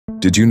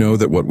Did you know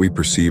that what we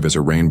perceive as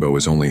a rainbow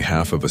is only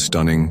half of a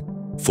stunning,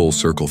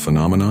 full-circle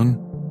phenomenon?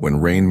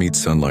 When rain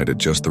meets sunlight at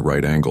just the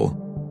right angle,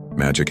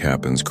 magic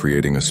happens,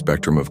 creating a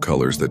spectrum of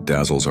colors that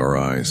dazzles our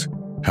eyes.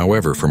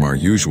 However, from our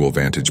usual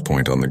vantage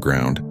point on the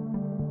ground,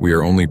 we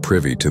are only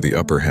privy to the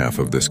upper half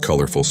of this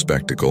colorful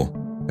spectacle,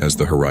 as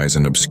the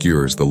horizon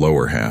obscures the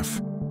lower half.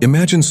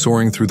 Imagine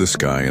soaring through the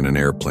sky in an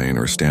airplane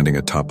or standing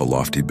atop a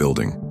lofty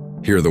building.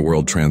 Here the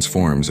world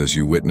transforms as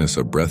you witness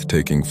a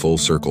breathtaking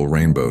full-circle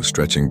rainbow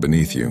stretching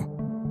beneath you,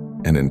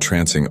 an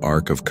entrancing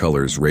arc of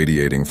colors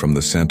radiating from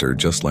the center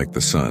just like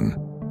the sun.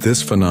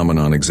 This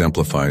phenomenon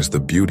exemplifies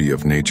the beauty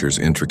of nature's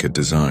intricate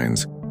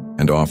designs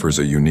and offers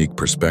a unique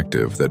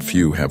perspective that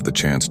few have the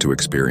chance to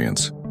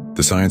experience.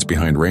 The science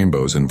behind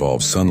rainbows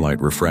involves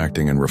sunlight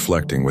refracting and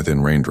reflecting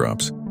within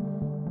raindrops,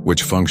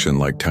 which function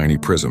like tiny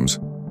prisms,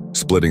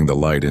 splitting the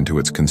light into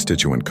its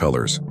constituent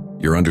colors.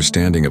 Your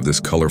understanding of this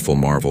colorful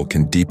marvel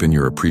can deepen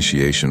your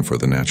appreciation for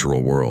the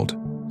natural world.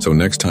 So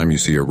next time you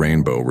see a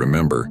rainbow,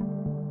 remember,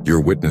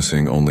 you're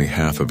witnessing only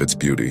half of its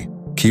beauty.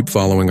 Keep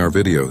following our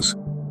videos.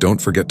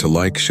 Don't forget to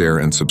like, share,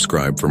 and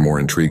subscribe for more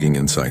intriguing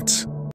insights.